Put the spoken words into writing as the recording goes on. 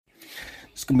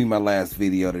Gonna be my last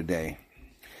video today.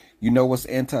 You know what's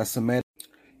anti-Semitic?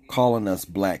 Calling us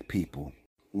black people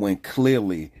when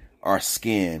clearly our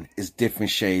skin is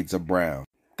different shades of brown.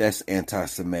 That's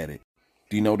anti-Semitic.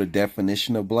 Do you know the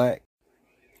definition of black?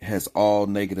 It has all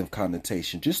negative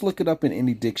connotation. Just look it up in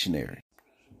any dictionary.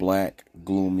 Black,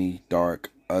 gloomy,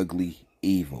 dark, ugly,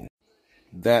 evil.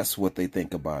 That's what they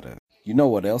think about us. You know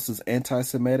what else is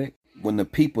anti-Semitic? When the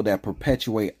people that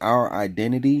perpetuate our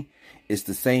identity is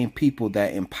the same people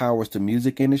that empowers the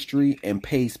music industry and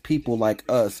pays people like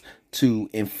us to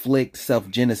inflict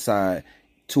self-genocide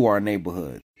to our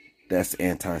neighborhood. That's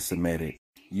anti-Semitic.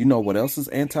 You know what else is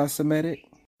anti-Semitic?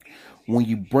 When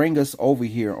you bring us over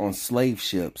here on slave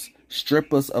ships,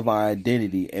 strip us of our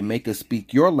identity and make us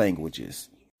speak your languages,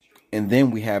 and then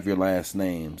we have your last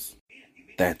names.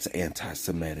 That's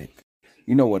anti-Semitic.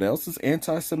 You know what else is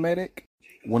anti-Semitic?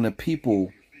 When the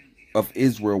people of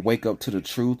Israel wake up to the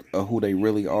truth of who they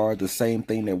really are, the same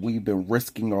thing that we've been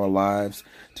risking our lives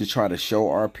to try to show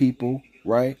our people,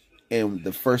 right? And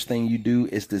the first thing you do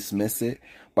is dismiss it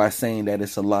by saying that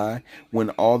it's a lie,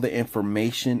 when all the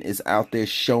information is out there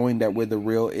showing that we're the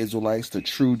real Israelites, the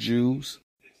true Jews.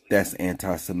 That's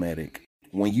anti-Semitic.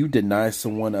 When you deny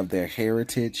someone of their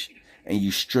heritage and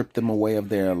you strip them away of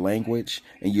their language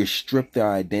and you strip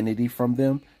their identity from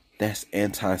them, that's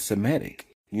anti-Semitic.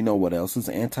 You know what else is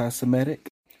anti-Semitic?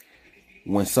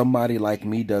 When somebody like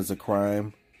me does a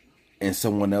crime and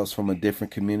someone else from a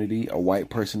different community, a white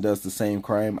person, does the same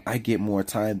crime, I get more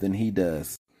time than he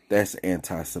does. That's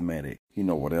anti-Semitic. You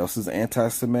know what else is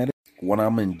anti-Semitic? When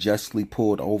I'm unjustly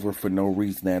pulled over for no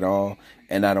reason at all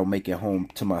and I don't make it home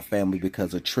to my family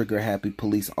because a trigger-happy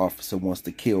police officer wants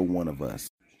to kill one of us.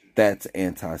 That's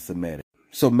anti-Semitic.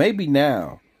 So maybe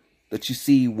now that you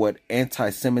see what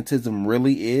anti-Semitism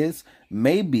really is,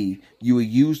 maybe you will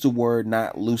use the word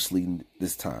not loosely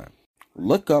this time.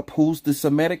 Look up who's the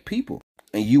Semitic people,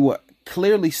 and you will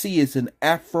clearly see it's an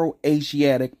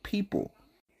Afro-Asiatic people.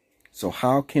 So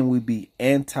how can we be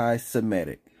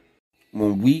anti-Semitic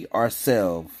when we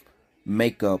ourselves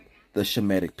make up the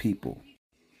Shemitic people?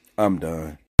 I'm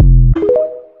done.